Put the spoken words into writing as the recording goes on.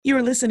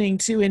You're listening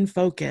to In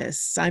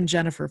Focus. I'm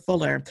Jennifer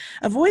Fuller.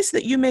 A voice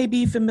that you may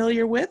be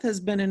familiar with has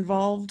been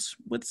involved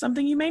with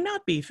something you may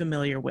not be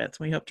familiar with.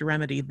 We hope to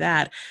remedy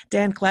that.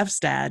 Dan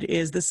Klefstad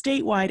is the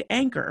statewide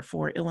anchor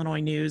for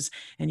Illinois News,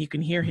 and you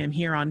can hear him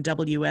here on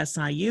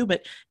WSIU.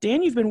 But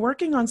Dan, you've been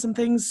working on some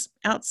things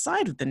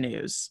outside of the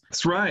news.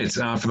 That's right.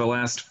 For the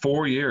last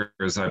 4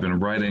 years, I've been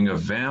writing a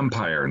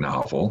vampire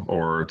novel,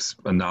 or it's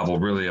a novel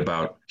really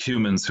about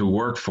humans who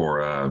work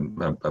for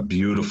a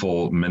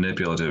beautiful,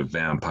 manipulative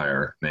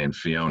vampire named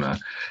Fiona.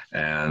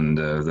 And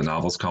the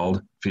novel's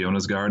called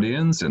Fiona's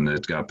Guardians, and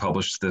it got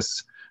published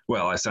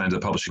I signed a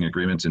publishing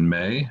agreement in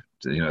May,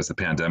 as the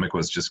pandemic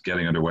was just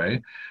getting underway.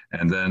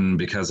 And then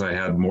because I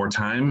had more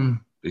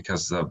time,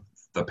 because of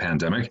the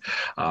pandemic,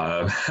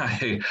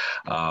 I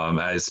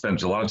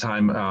spent a lot of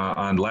time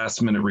on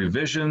last minute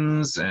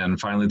revisions, and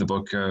finally the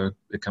book,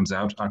 it comes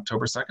out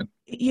October 2nd.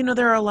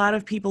 There are a lot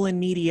of people in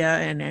media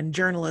and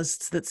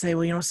journalists that say,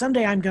 well,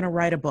 someday I'm going to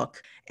write a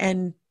book.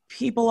 And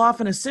people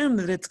often assume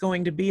that it's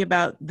going to be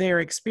about their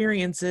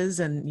experiences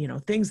and,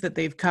 things that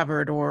they've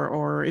covered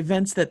or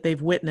events that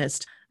they've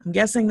witnessed. I'm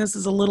guessing this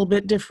is a little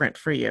bit different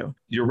for you.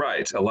 You're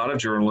right. A lot of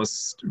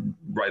journalists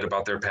write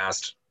about their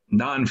past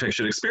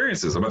nonfiction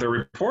experiences, about their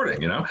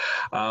reporting.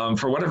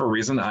 For whatever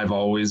reason, I've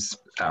always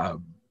had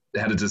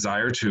a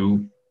desire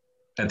to,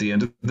 at the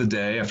end of the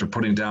day, after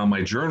putting down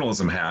my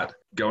journalism hat,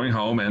 going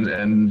home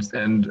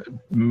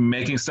and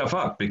making stuff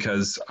up,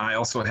 because I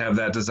also have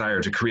that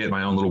desire to create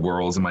my own little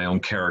worlds and my own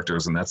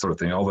characters and that sort of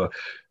thing. All the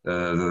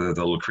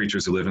little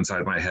creatures who live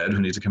inside my head who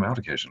need to come out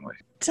occasionally.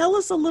 Tell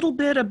us a little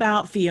bit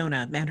about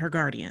Fiona and her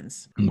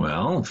guardians.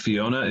 Well,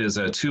 Fiona is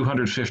a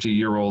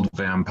 250-year-old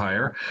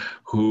vampire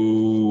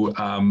who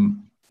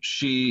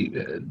she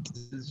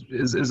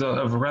is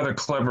a rather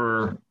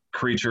clever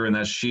creature in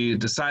that she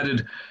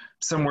decided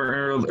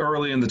somewhere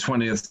early in the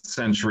 20th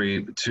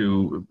century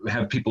to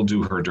have people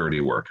do her dirty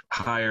work,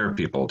 hire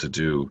people to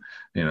do,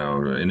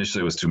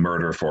 initially it was to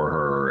murder for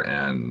her.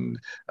 And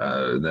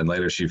then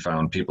later she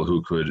found people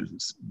who could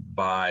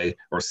buy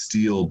or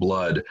steal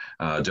blood,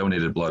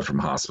 donated blood from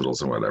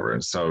hospitals and whatever.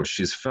 And so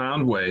she's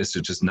found ways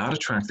to just not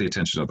attract the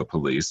attention of the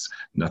police.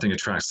 Nothing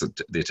attracts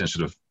the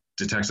attention of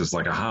detectives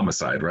like a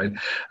homicide, right?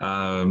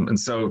 And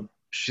so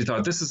she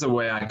thought, this is a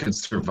way I could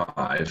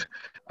survive.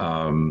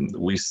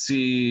 We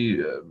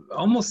see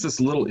almost this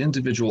little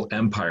individual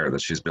empire that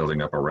she's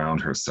building up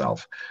around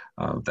herself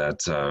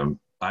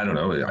I don't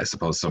know, I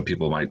suppose some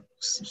people might,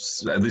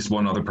 at least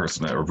one other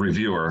person, a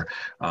reviewer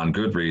on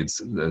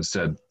Goodreads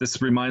said,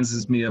 this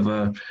reminds me of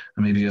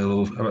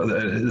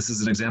this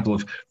is an example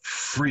of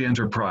free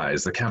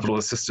enterprise, the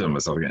capitalist system or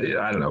something.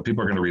 I don't know,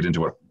 people are going to read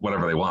into it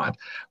whatever they want.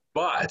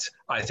 But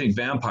I think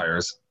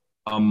vampires,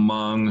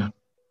 among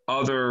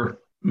other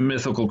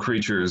mythical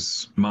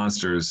creatures,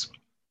 monsters,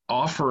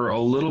 offer a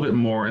little bit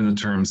more in the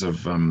terms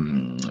of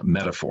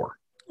metaphor.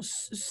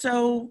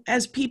 So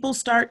as people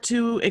start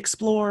to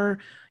explore,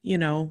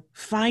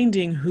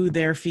 finding who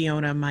their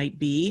Fiona might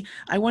be,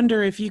 I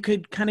wonder if you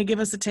could kind of give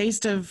us a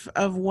taste of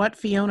what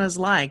Fiona's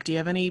like. Do you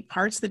have any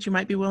parts that you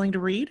might be willing to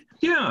read?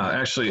 Yeah,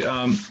 actually,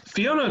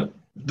 Fiona,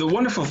 the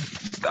wonderful,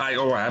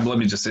 let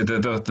me just say,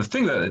 the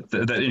thing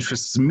that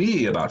interests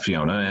me about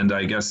Fiona, and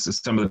I guess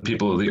some of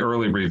the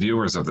early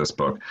reviewers of this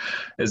book,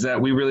 is that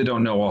we really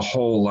don't know a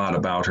whole lot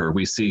about her.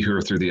 We see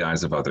her through the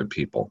eyes of other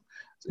people,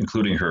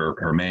 including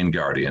her main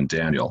guardian,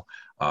 Daniel,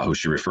 who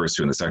she refers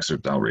to in this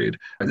excerpt I'll read.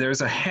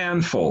 There's a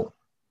handful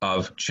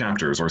of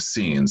chapters or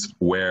scenes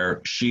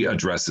where she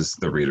addresses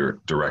the reader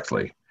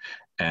directly.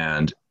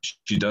 And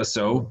she does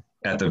so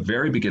at the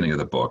very beginning of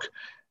the book.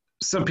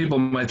 Some people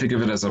might think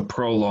of it as a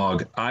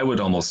prologue. I would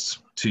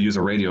almost, to use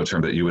a radio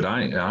term that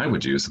I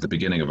would use at the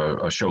beginning of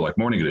a show like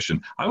Morning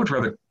Edition, I would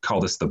rather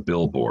call this the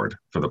billboard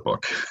for the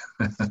book.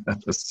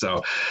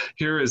 So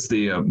here is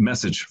the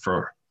message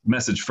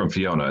from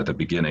Fiona at the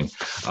beginning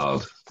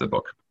of the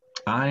book.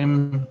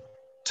 I'm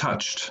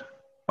touched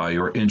by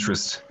your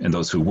interest in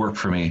those who work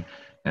for me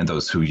and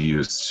those who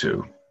used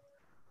to.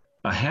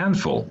 A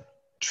handful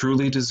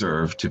truly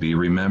deserve to be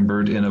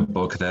remembered in a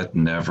book that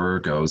never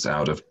goes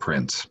out of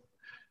print.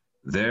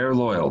 Their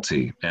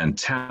loyalty and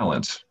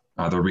talent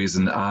are the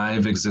reason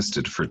I've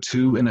existed for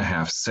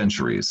 2.5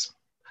 centuries.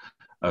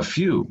 A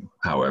few,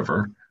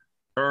 however,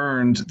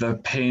 earned the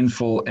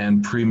painful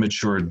and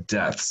premature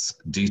deaths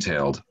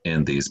detailed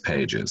in these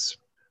pages.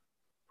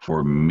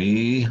 For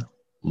me,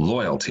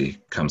 loyalty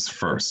comes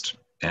first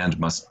and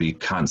must be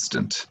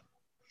constant.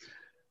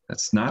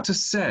 That's not to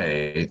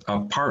say a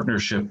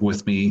partnership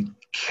with me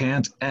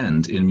can't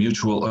end in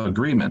mutual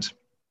agreement.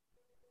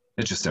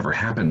 It just never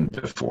happened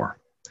before.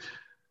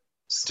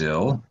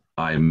 Still,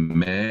 I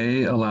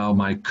may allow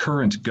my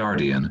current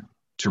guardian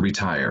to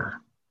retire.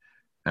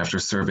 After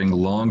serving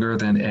longer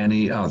than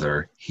any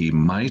other, he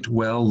might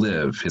well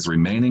live his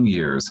remaining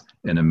years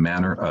in a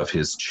manner of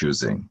his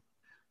choosing.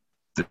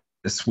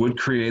 This would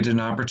create an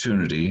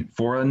opportunity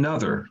for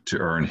another to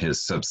earn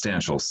his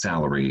substantial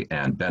salary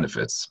and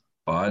benefits,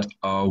 but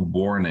a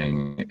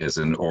warning is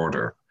in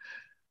order.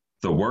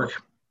 The work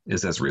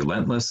is as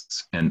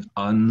relentless and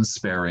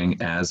unsparing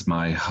as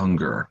my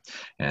hunger,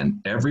 and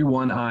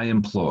everyone I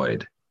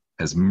employed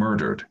has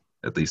murdered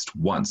at least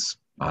once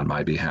on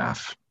my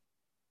behalf.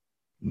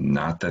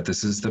 Not that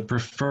this is the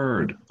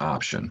preferred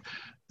option.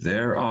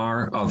 There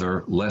are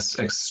other, less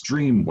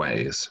extreme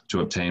ways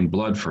to obtain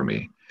blood for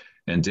me,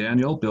 and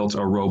Daniel built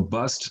a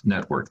robust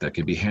network that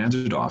could be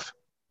handed off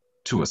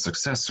to a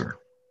successor.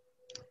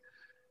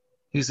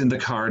 He's in the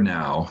car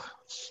now,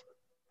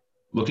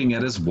 looking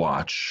at his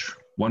watch,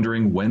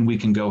 wondering when we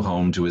can go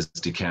home to his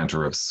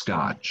decanter of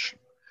scotch.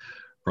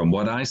 From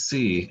what I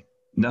see,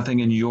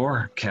 nothing in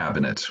your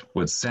cabinet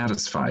would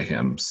satisfy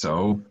him,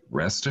 so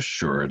rest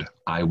assured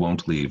I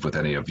won't leave with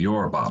any of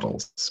your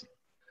bottles.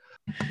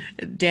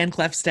 Dan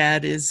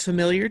Klefstad is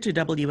familiar to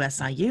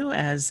WSIU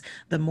as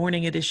the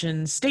Morning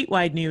Edition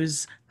statewide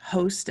news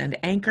host and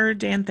anchor.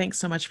 Dan, thanks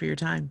so much for your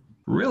time.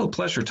 Real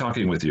pleasure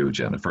talking with you,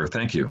 Jennifer.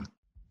 Thank you.